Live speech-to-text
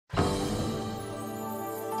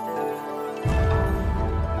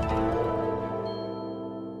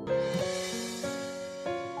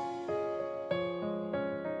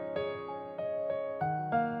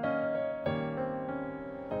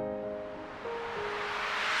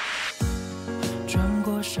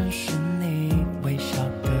我审视你微笑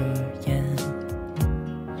的眼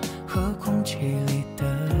和空气里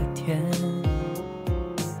的甜。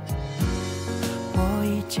我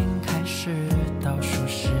已经开始倒数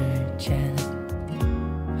时间，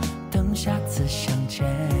等下次相见。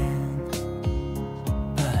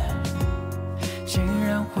竟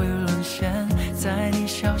然会沦陷在你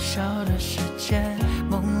小小的世界，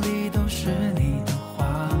梦里都是你的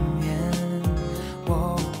画面。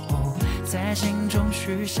在心中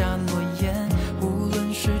许下诺言，无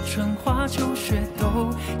论是春花秋雪，都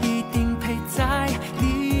一定陪在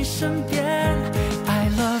你身边。I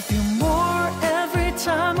love you more every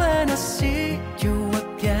time when I see you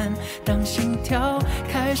again。当心跳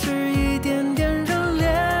开始一点点热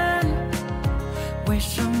恋，为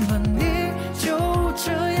什么你就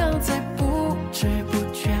这样在不知不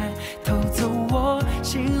觉偷走我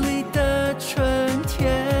心里的春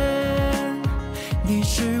天？你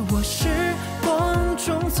是我时光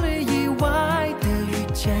中最意外的遇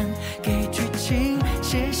见，给剧情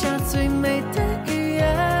写下最美的语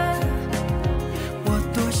言。我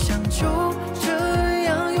多想就这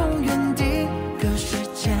样永远定格时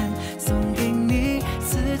间，送给你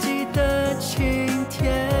四季的晴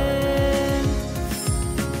天。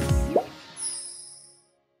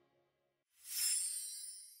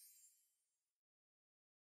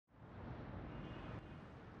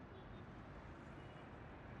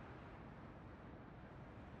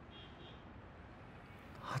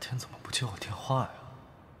阿田怎么不接我电话呀？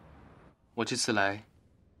我这次来，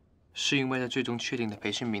是因为在最终确定的培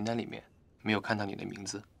训名单里面没有看到你的名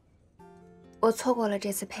字。我错过了这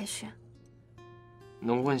次培训。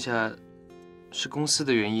能问下，是公司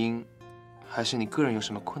的原因，还是你个人有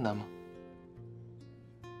什么困难吗？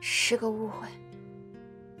是个误会。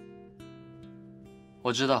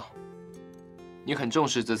我知道，你很重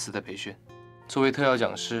视这次的培训。作为特邀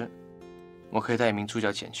讲师，我可以带一名助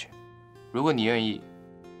教前去。如果你愿意，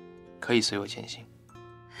可以随我前行。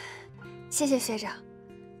谢谢学长。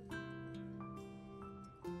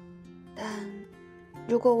但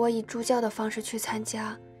如果我以助教的方式去参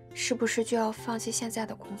加，是不是就要放弃现在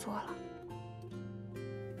的工作了？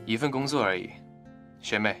一份工作而已，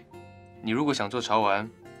学妹，你如果想做潮玩，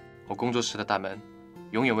我工作室的大门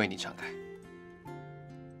永远为你敞开。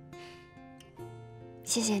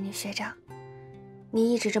谢谢你，学长。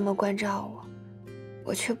你一直这么关照我，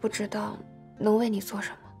我却不知道能为你做什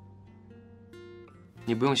么。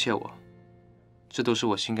你不用谢我，这都是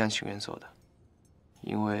我心甘情愿做的，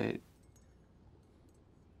因为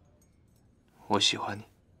我喜欢你。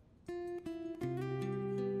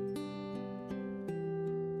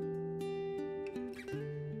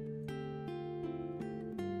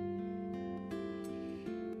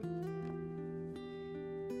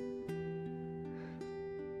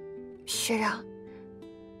学长，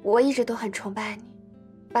我一直都很崇拜你，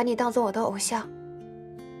把你当做我的偶像。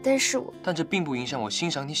但这并不影响我欣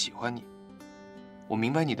赏你、喜欢你。我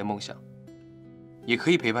明白你的梦想，也可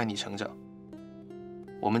以陪伴你成长。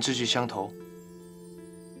我们志趣相投，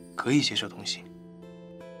可以携手同行。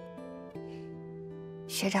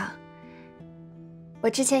学长，我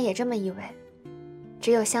之前也这么以为，只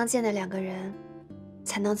有相近的两个人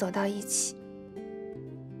才能走到一起。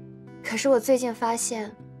可是我最近发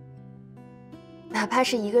现，哪怕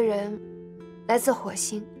是一个人来自火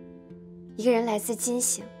星，一个人来自金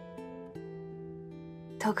星，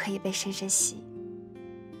都可以被深深吸引。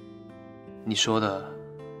你说的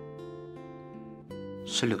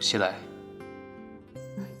是Xi Lai。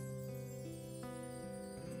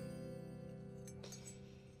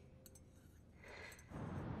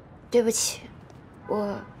对不起，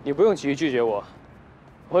你不用急于拒绝我，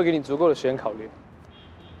我会给你足够的时间考虑。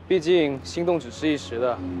毕竟心动只是一时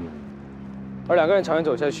的，而两个人长远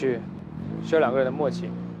走下去，需要两个人的默契。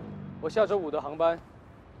我下周5的航班，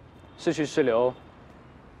是去是留，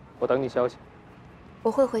我等你消息。我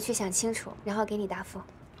会回去想清楚，然后给你答复。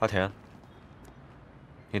阿田，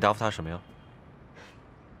你答复他什么呀？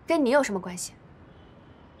跟你有什么关系？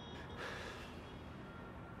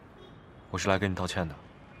我是来跟你道歉的，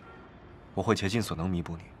我会竭尽所能弥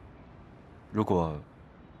补你。如果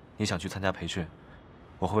你想去参加培训，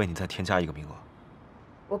我会为你再添加一个名额。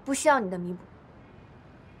我不需要你的弥补。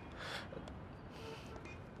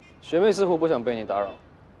学妹似乎不想被你打扰。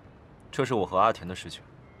这是我和阿田的事情，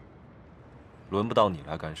轮不到你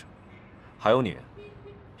来干涉。还有你，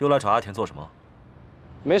又来找阿田做什么？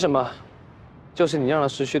没什么，就是你让他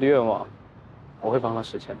实现的愿望，我会帮他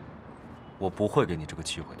实现。我不会给你这个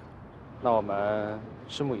机会的。那我们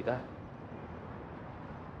拭目以待。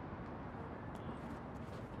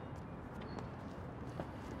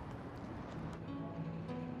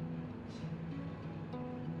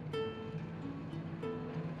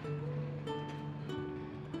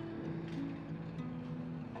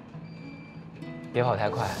别跑太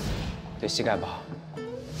快，对膝盖不好。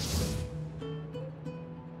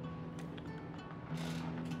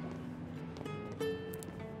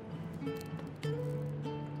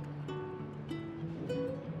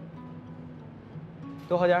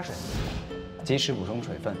多喝点水，及时补充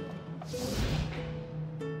水分。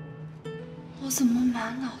我怎么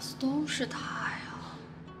满脑子都是他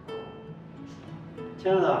呀？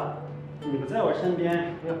亲爱的，你不在我身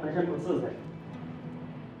边，也浑身不自在。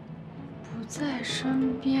不在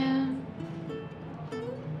身边，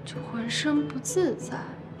就浑身不自在。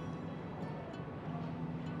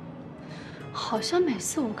好像每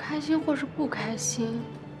次我开心或是不开心，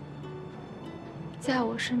在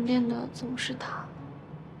我身边的总是他。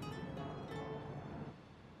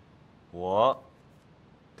我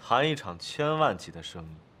谈一场1000万级的生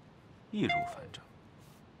意，易如反掌；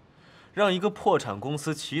让一个破产公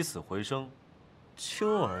司起死回生，轻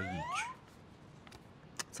而易举。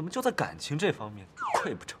怎么就在感情这方面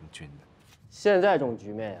溃不成军呢？现在这种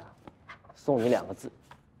局面呀，送你2个字：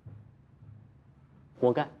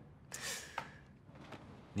活该。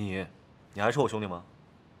你还是我兄弟吗？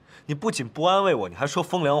你不仅不安慰我，你还说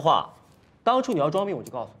风凉话。当初你要装病，我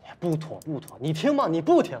就告诉你不妥不妥，你听吗？你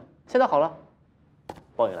不听。现在好了，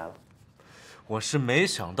报应来了。我是没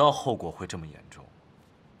想到后果会这么严重。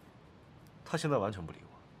他现在完全不理我。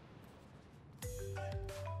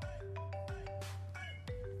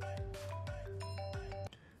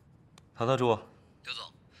陶特助，刘总，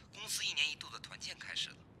公司1年1度的团建开始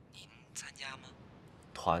了，您参加吗？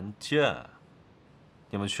团建，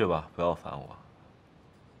你们去吧，不要烦我。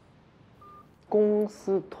公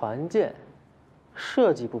司团建，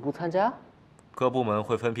设计部不参加？各部门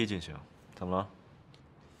会分批进行，怎么了？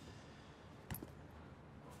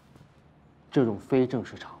这种非正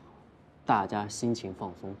式场合，大家心情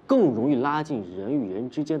放松，更容易拉近人与人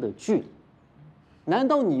之间的距离。难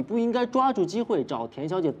道你不应该抓住机会找田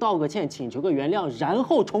小姐道个歉，请求个原谅，然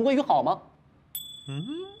后重归于好吗？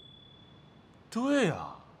对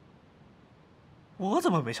呀，我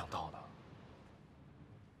怎么没想到呢？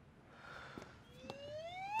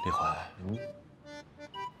李怀，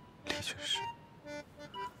李军师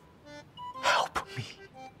 ，Help me！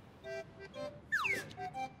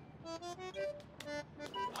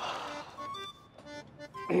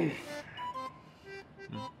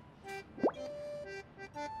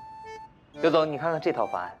 刘总，你看看这套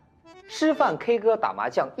方案，吃饭、K 歌、打麻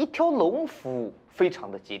将，一条龙服务，非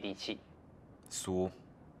常的接地气。俗。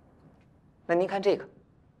那您看这个，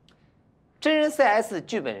真人 CS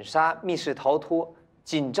剧本杀、密室逃脱，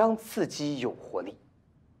紧张刺激有活力。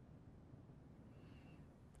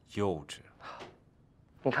幼稚。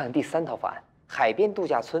你看看第3套方案，海边度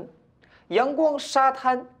假村，阳光、沙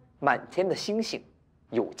滩、满天的星星，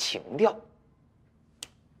有情调。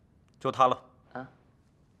就他了。啊。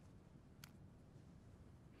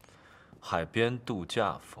海边度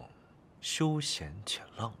假风，休闲且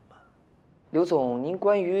浪漫。刘总，您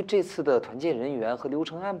关于这次的团建人员和流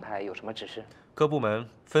程安排有什么指示？各部门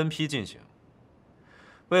分批进行。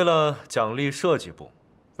为了奖励设计部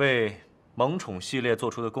为萌宠系列做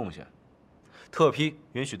出的贡献，特批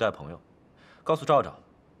允许带朋友。告诉赵长，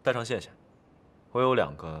带上线线。我有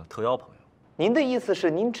2个特邀朋友。您的意思是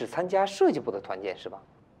您只参加设计部的团建是吧？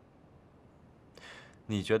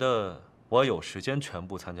你觉得我有时间全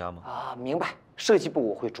部参加吗？啊，明白。设计部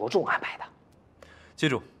我会着重安排的。记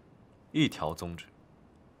住，一条宗旨：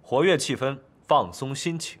活跃气氛，放松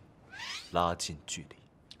心情，拉近距离。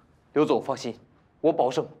刘总放心，我保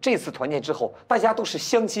证这次团建之后，大家都是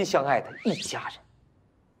相亲相爱的一家人。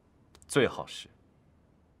最好是。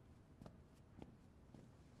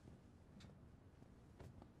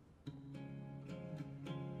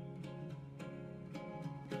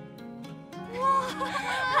哇，快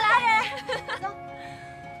来人，走，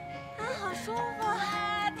啊，好舒服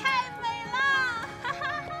啊，太美了！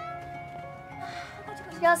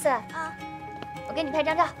廖四啊，我给你拍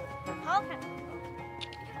张照。好。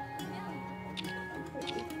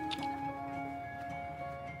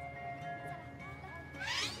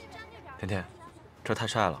甜甜，这儿太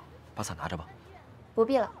晒了，把伞拿着吧。不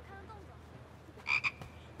必了。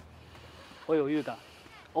我有预感，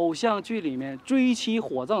偶像剧里面追妻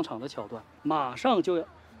火葬场的桥段马上就要。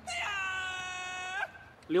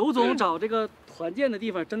刘总找这个团建的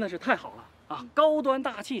地方真的是太好了啊，高端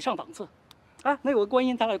大气上档次。哎，那有个观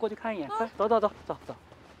音，咱俩过去看一眼。快，走。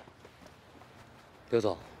刘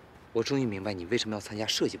总，我终于明白你为什么要参加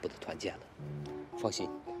设计部的团建了。放心，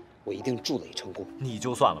我一定助垒成功。你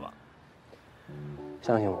就算了吧。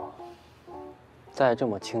相信我，在这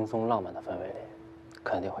么轻松浪漫的氛围里，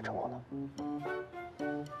肯定会成功的。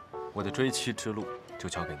我的追妻之路就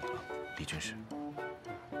交给你了，李军师。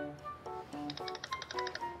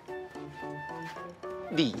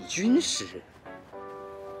李军师，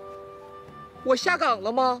我下岗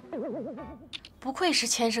了吗？不愧是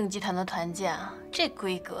千盛集团的团建啊，这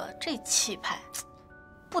规格，这气派，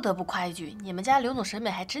不得不夸一句，你们家刘总审美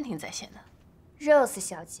还真挺在线的。Rose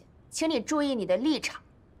小姐，请你注意你的立场。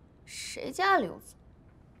谁家刘总？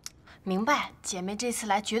明白，姐妹这次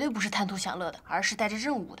来绝对不是贪图享乐的，而是带着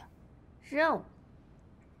任务的。任务？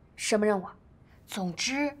什么任务啊？总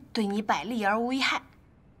之，对你百利而无一害。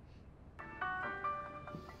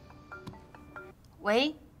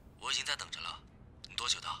喂，我已经在等着了，你多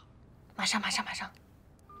久到？马上。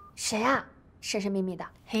谁啊？神神秘秘的。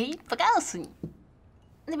嘿，不告诉你。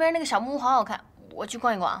那边那个小木屋好好看，我去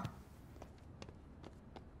逛一逛啊。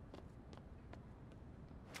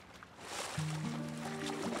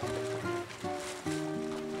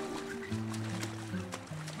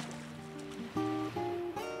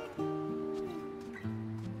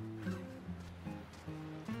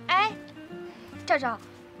哎，赵赵，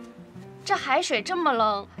这海水这么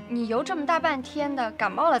冷，你游这么大半天的，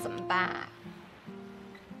感冒了怎么办啊？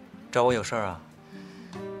找我有事儿啊？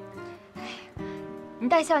你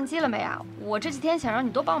带相机了没啊？我这几天想让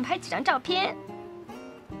你多帮我拍几张照片。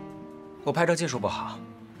我拍照技术不好，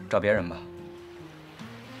找别人吧。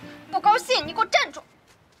不高兴，你给我站住！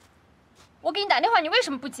我给你打电话，你为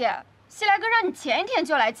什么不接？西来哥让你前一天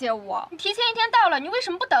就来接我，你提前一天到了，你为什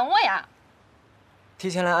么不等我呀？提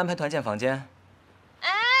前来安排团建房间。哎，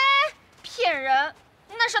骗人！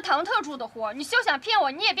那是唐特助的活，你休想骗我，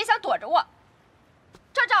你也别想躲着我。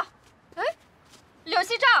赵赵，哎，柳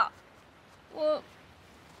熙照，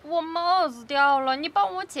我帽子掉了，你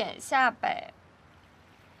帮我捡一下呗。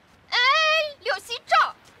哎，柳熙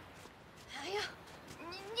照，哎呀，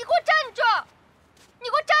你给我站住！你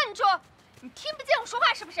给我站住！你听不见我说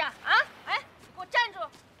话是不是啊？哎，你给我站住！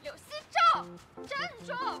柳熙照，站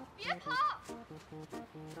住，别跑！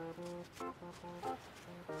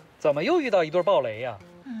怎么又遇到一对暴雷呀？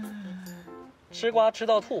吃瓜吃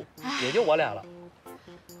到吐，也就我俩了。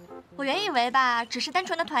我原以为吧，只是单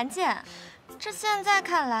纯的团建，这现在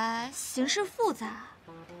看来形势复杂。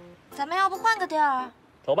咱们要不换个地儿？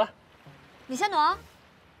走吧。你先挪。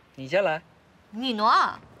你先来。你挪。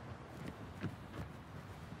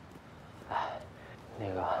那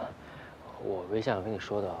个，我微信上跟你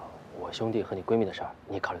说的，我兄弟和你闺蜜的事儿，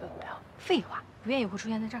你考虑的怎么样？废话，不愿意会出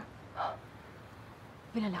现在这儿。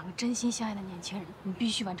为了两个真心相爱的年轻人，你必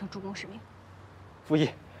须完成助攻使命。复议，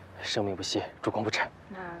生命不息，烛光不迟。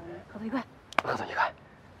那合作愉快。合作愉快。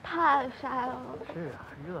太晒了。是啊，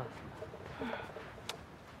热死。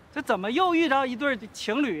这怎么又遇到一对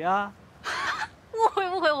情侣啊？误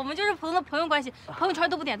会，我们就是普通的朋友关系，朋友圈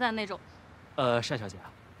都不点赞的那种。单小姐，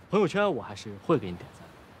朋友圈我还是会给你点赞。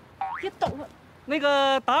别抖了。那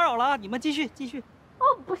个打扰了，你们继续。哦，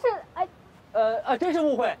不是，哎，真是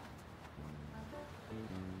误会。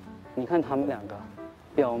你看他们两个，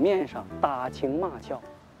表面上打情骂俏，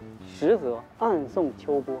实则暗送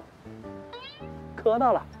秋波。磕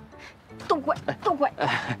到了。都怪。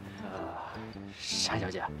单小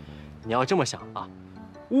姐，你要这么想啊，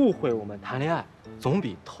误会我们谈恋爱，总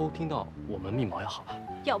比偷听到我们密谋要好吧？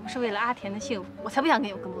要不是为了阿田的幸福，我才不想跟你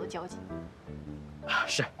有更多的交集。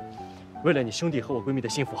是，为了你兄弟和我闺蜜的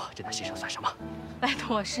幸福，这点牺牲算什么？拜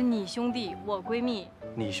托，是你兄弟我闺蜜。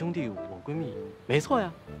你兄弟我闺蜜，没错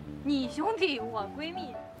呀。你兄弟我闺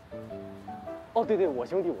蜜。哦，对，我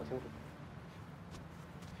兄弟。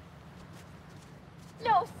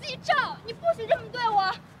柳熙照，你不许这么对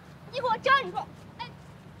我，你给我站住！哎，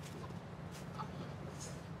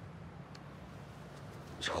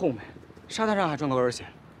臭美，沙滩上还撞个儿血。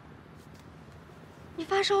你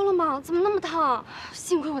发烧了吗？怎么那么烫？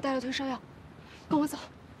幸亏我带了退烧药，跟我走。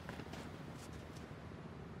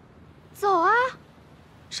走啊！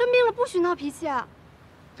生病了不许闹脾气啊！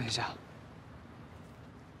等一下，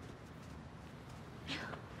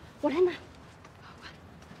我来拿。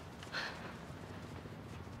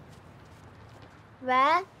喂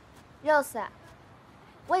 ，Rose，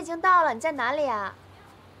 我已经到了，你在哪里啊？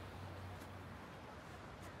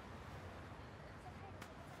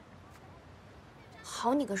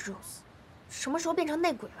好你个 Rose， 什么时候变成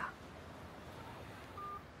内鬼了？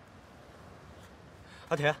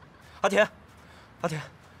阿田，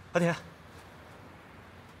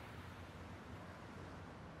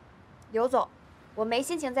刘总，我没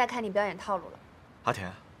心情再看你表演套路了。阿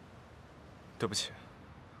田，对不起，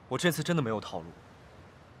我这次真的没有套路，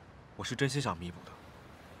我是真心想弥补的。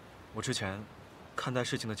我之前看待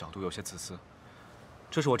事情的角度有些自私，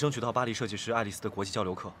这是我争取到巴黎设计师爱丽丝的国际交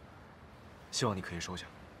流课，希望你可以收下。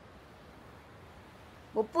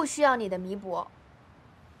我不需要你的弥补。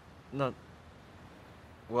那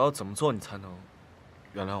我要怎么做你才能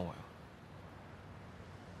原谅我呀？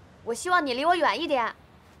我希望你离我远一点。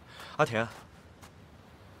阿田，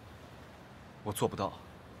我做不到，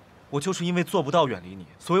我就是因为做不到远离你，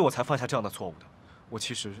所以我才犯下这样的错误的。我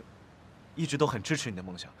其实一直都很支持你的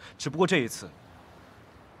梦想，只不过这一次，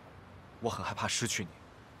我很害怕失去你。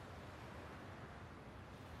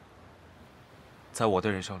在我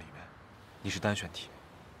的人生里面，你是单选题，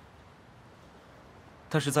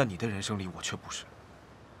但是在你的人生里，我却不是。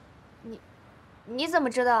你怎么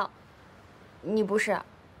知道你不是？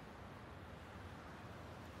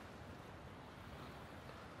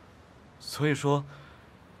所以说，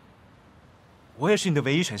我也是你的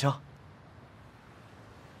唯一选项。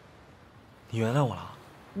你原谅我了？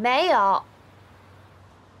没有，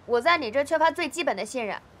我在你这缺乏最基本的信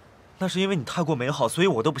任。那是因为你太过美好，所以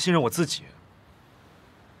我都不信任我自己。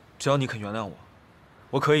只要你肯原谅我，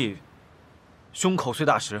我可以胸口碎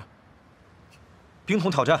大石、冰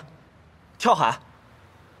桶挑战、跳海，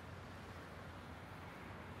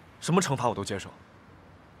什么惩罚我都接受。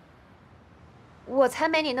我才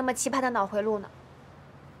没你那么奇葩的脑回路呢。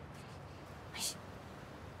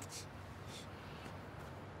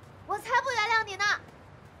我才不原谅你呢！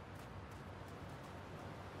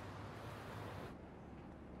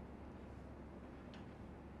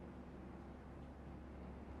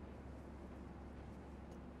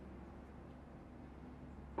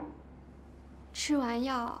吃完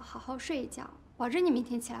药好好睡一觉，保证你明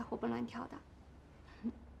天起来活蹦乱跳的。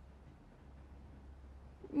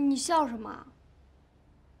你笑什么？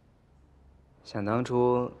想当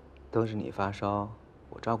初都是你发烧，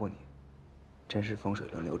我照顾你，真是风水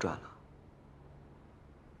轮流转了。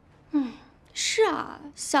是啊，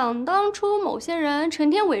想当初某些人成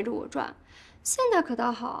天围着我转，现在可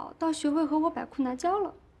倒好，倒学会和我摆酷拿胶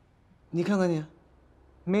了。你看看你，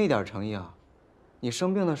没一点诚意啊！你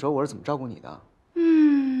生病的时候我是怎么照顾你的？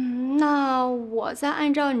那我再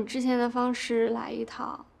按照你之前的方式来一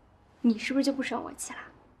套，你是不是就不生我气啦？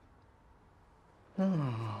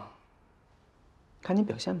看你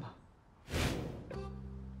表现吧。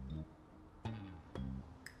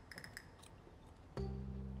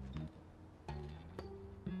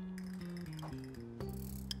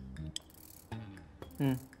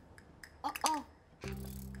哦。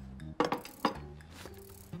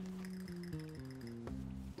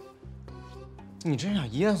你真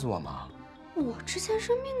想噎死我吗？我之前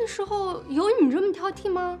生病的时候有你这么挑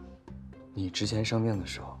剔吗？你之前生病的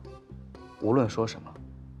时候，无论说什么，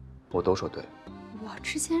我都说对。我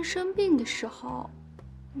之前生病的时候，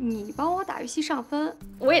你帮我打游戏上分，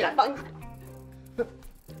我也来帮你。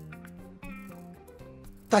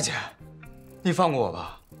大姐，你放过我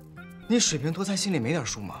吧，你水平多菜心里没点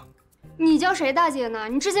数吗？你叫谁大姐呢？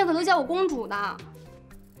你之前可都叫我公主呢。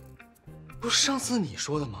不是上次你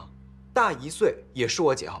说的吗？大1岁也是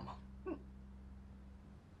我姐好吗？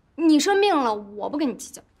你生病了，我不跟你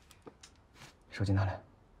计较。手机拿来。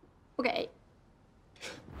不给。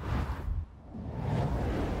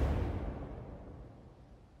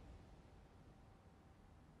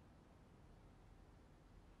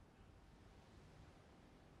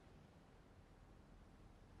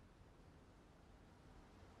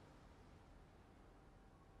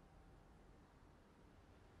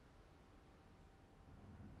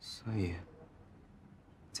所以，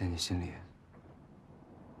在你心里，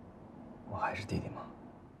我还是弟弟吗？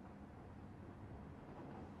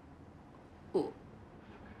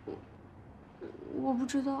我不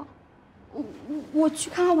知道，我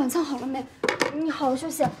去看看晚餐好了没？你好好休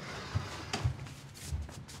息。还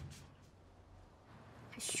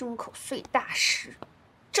胸口碎大石，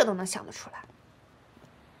这都能想得出来。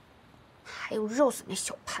还有Rose那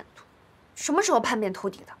小叛徒，什么时候叛变投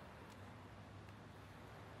敌的？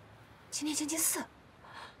今天星期4，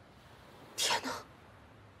天哪！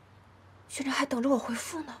学长还等着我回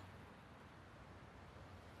复呢。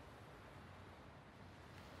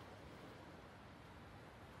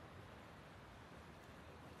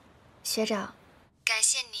学长，感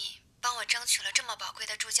谢你帮我争取了这么宝贵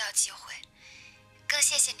的助教机会，更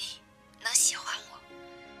谢谢你能喜欢我。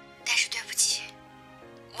但是对不起，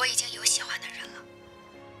我已经有喜欢的人了。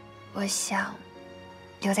我想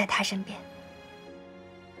留在他身边。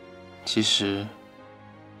其实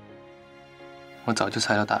我早就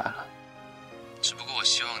猜到答案了，只不过我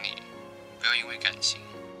希望你不要因为感情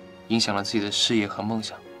影响了自己的事业和梦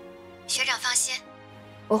想。学长放心，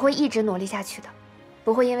我会一直努力下去的，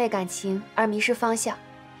不会因为感情而迷失方向，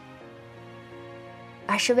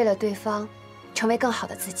而是为了对方，成为更好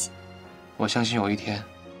的自己。我相信有一天，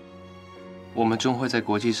我们终会在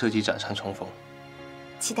国际设计展上重逢。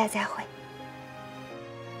期待再会。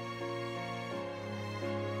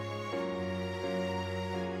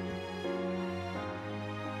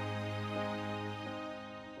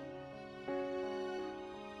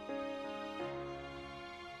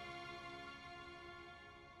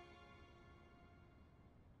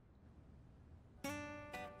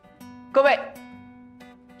各位，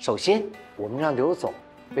首先我们让刘总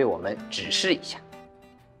为我们指示一下。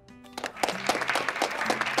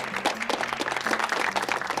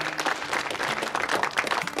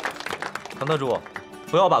唐特助，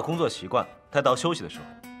不要把工作习惯带到休息的时候。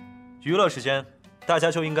娱乐时间，大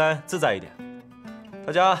家就应该自在一点。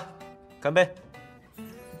大家，干杯！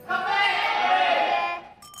干杯！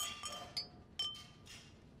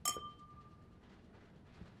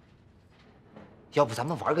要不咱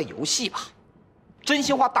们玩个游戏吧？真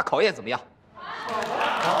心话大考验怎么样？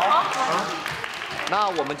好。那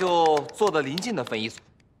我们就坐得邻近的分一组，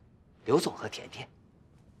刘总和甜甜，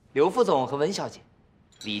刘副总和温小姐，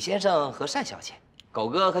李先生和单小姐，狗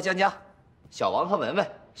哥和江江，小王和文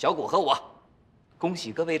文，小谷和我。恭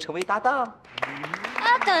喜各位成为搭档。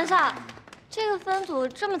哎，等一下，这个分组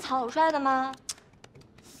这么草率的吗？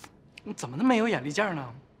你怎么那么没有眼力见儿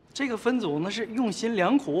呢？这个分组那是用心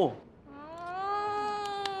良苦。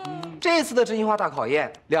这次的真心话大考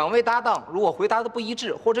验，2位搭档如果回答的不一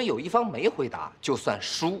致，或者有一方没回答，就算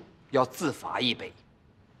输，要自罚1杯。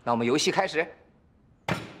那我们游戏开始。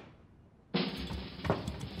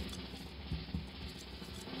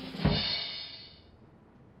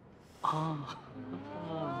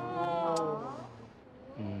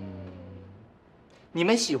你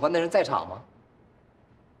们喜欢的人在场吗？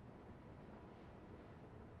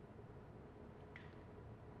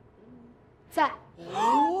在。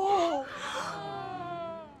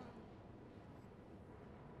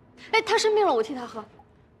哎，他生病了，我替他喝。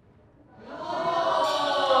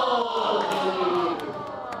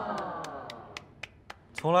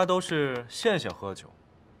从来都是羡羡喝酒，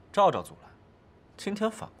赵赵阻拦，今天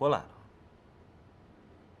反过来了。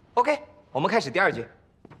OK， 我们开始第2局。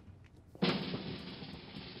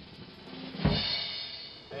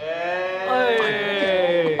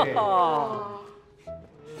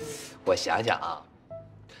我想想啊，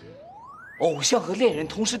偶像和恋人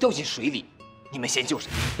同时掉进水里，你们先救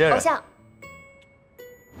谁？偶像。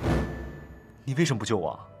你为什么不救我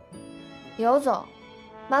啊？刘总，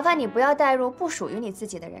麻烦你不要带入不属于你自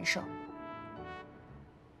己的人设。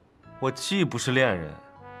我既不是恋人，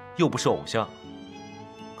又不是偶像，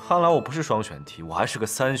看来我不是双选题，我还是个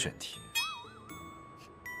3选题。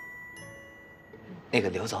那个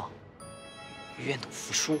刘总，愿赌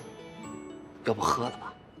服输，要不喝了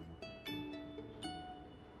吧？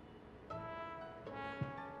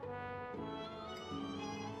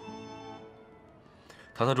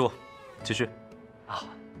唐特助，继续。啊。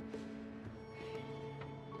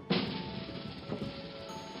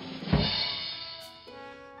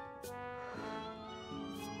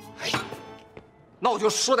哎呀，那我就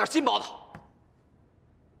说点劲爆的。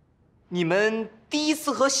你们第一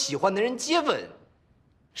次和喜欢的人接吻，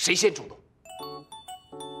谁先主动？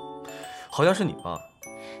好像是你吧？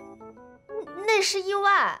那是意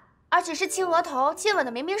外，而且是亲额头，接吻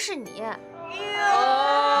的明明是你。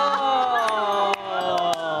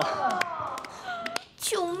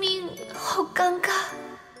救命！好尴尬。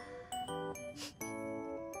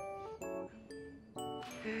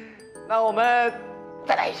那我们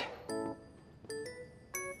再来一局。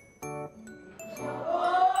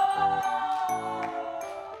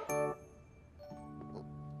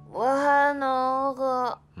我还能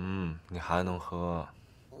喝。你还能喝。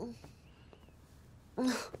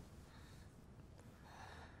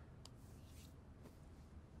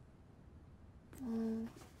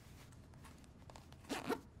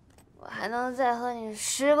我还能再喝你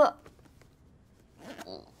10个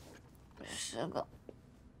，10个。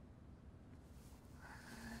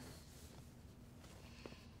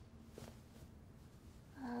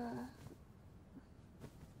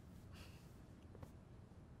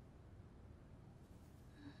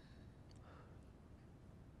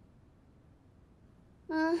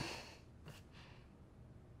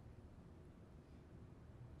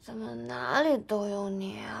怎么哪里都有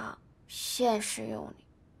你啊？现实有你，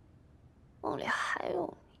梦里还有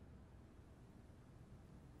你。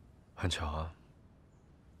很巧啊，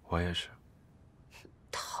我也是。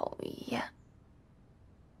讨厌，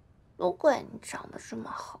都怪你长得这么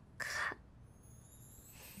好看。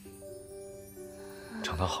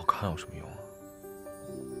长得好看有什么用啊？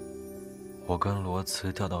我跟罗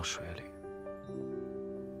茨掉到水里，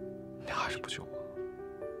你还是不救我？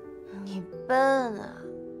你笨啊！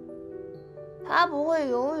他不会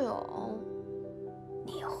游泳，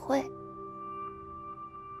你会。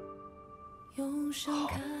好，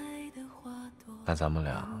那咱们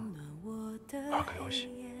俩玩个游戏。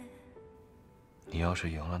你要是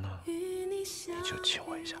赢了呢，你就亲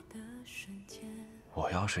我一下；我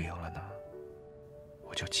要是赢了呢，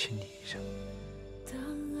我就亲你一下。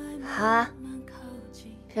好啊，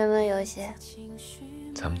什么游戏？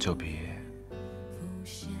咱们就比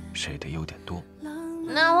谁的优点多。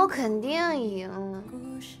那我肯定赢。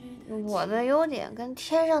我的优点跟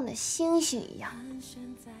天上的星星一样，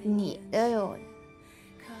你的优点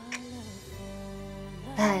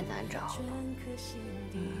太难找了。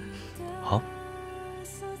好，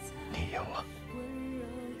你赢了。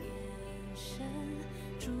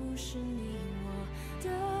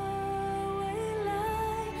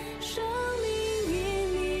生命因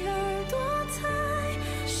你而多彩，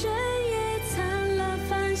深夜灿烂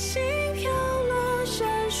繁星飘落，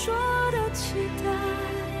闪烁的期待，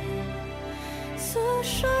诉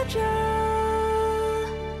说着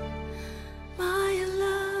my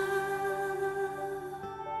love。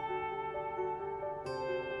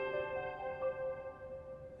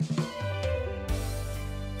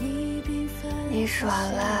你耍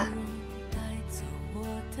赖，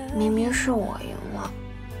明明是我赢了。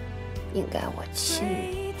应该我亲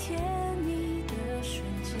你。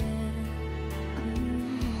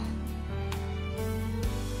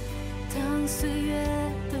当岁月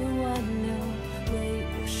的挽留为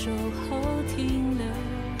我守候停留，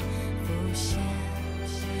浮现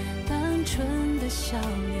单纯的笑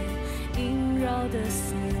脸，萦绕的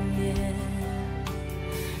思念，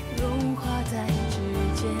融化在指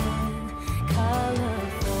尖。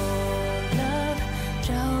Colorful love 照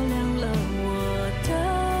亮了我的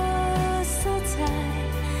色彩，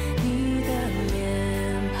你的脸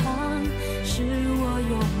庞是我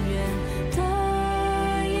永远的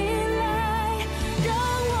依赖，让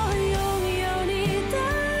我拥有你的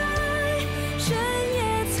爱。深夜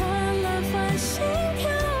灿烂繁星飘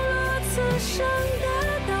落，此生的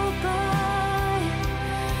告白。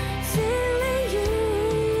Feeling you,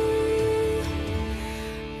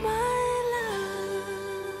 my love。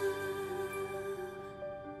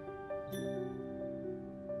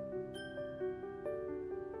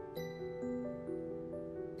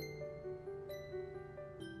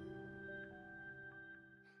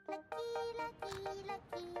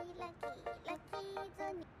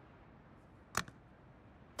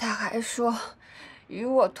他还说与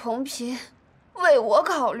我同频，为我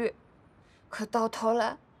考虑，可到头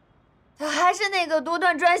来，他还是那个独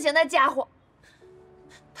断专行的家伙。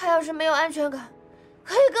他要是没有安全感，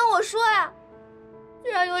可以跟我说呀，居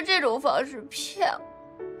然用这种方式骗我。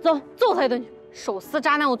走，揍他一顿去！手撕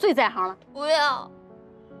渣男，我最在行了。不要，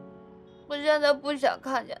我现在不想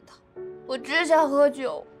看见他，我只想喝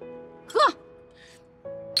酒。喝。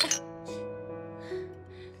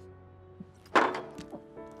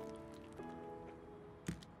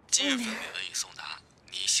今日份给文语送达，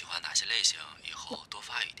你喜欢哪些类型？以后多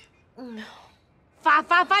发一点。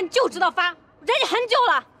发，你就知道发！我忍你很久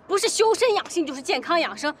了，不是修身养性，就是健康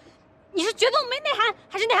养生。你是觉得我没内涵，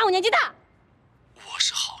还是内涵我年纪大？我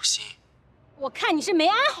是好心。我看你是没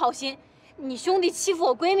安好心。你兄弟欺负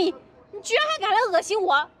我闺蜜，你居然还敢来恶心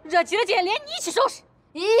我，惹急了姐，连你一起收拾！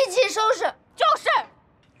一起收拾！就是。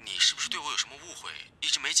你是不是对我有什么误会，一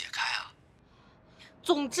直没解开啊？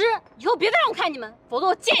总之，以后别再让我看你们，否则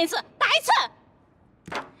我见一次打一次。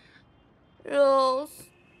Rose，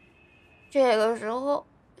 这个时候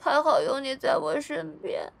还好有你在我身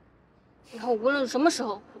边。以后无论什么时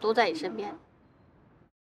候，我都在你身边。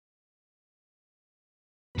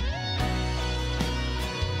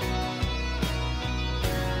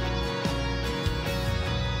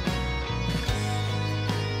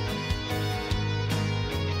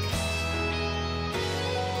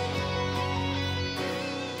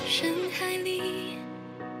人海里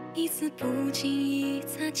一次不经意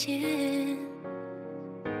擦肩，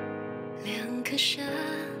两颗沙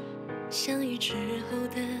相遇之后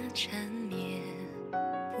的缠绵，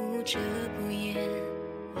不遮不掩，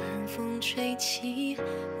晚风吹起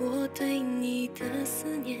我对你的思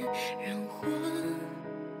念，让我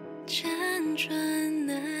辗转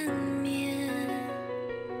难眠。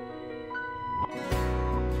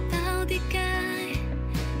到底该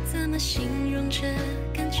怎么形容这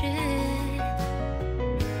感觉？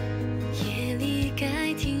夜里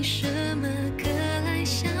该听什么歌来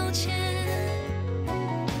消遣？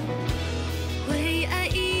为爱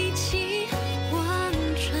一起望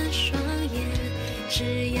穿双眼，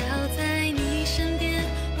只要在你身边，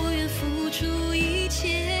我愿付出一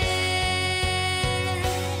切。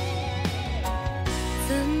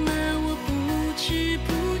怎么我不知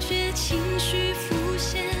不觉情绪浮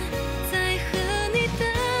现，在和你的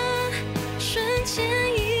瞬间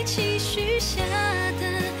一起许下的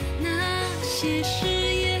那些誓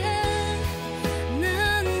言，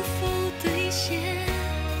能否兑现？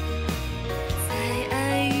在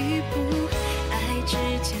爱与不爱之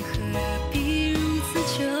间，何必如此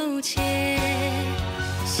纠结？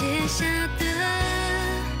写下的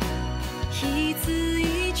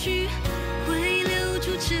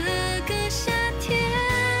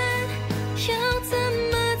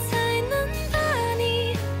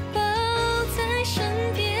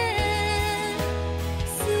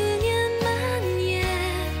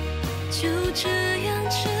知。